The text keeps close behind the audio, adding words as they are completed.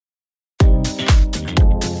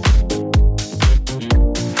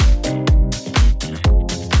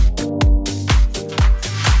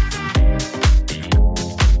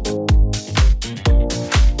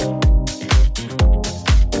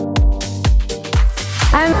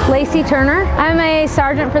I'm Lacey Turner. I'm a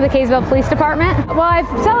sergeant for the Kaysville Police Department. Well, I've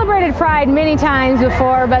celebrated Pride many times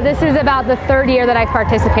before, but this is about the third year that I've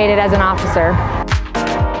participated as an officer.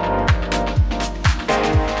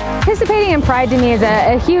 Participating in Pride to me is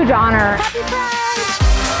a huge honor. Happy Pride!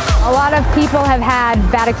 A lot of people have had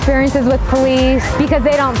bad experiences with police because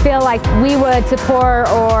they don't feel like we would support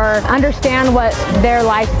or understand what their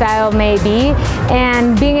lifestyle may be,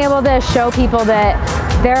 and being able to show people that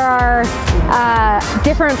there are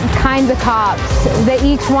different kinds of cops, that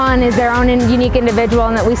each one is their own unique individual,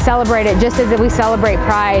 and that we celebrate it just as we celebrate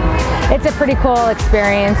Pride. It's a pretty cool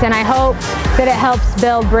experience, and I hope that it helps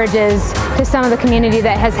build bridges to some of the community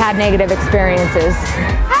that has had negative experiences.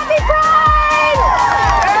 Happy Pride!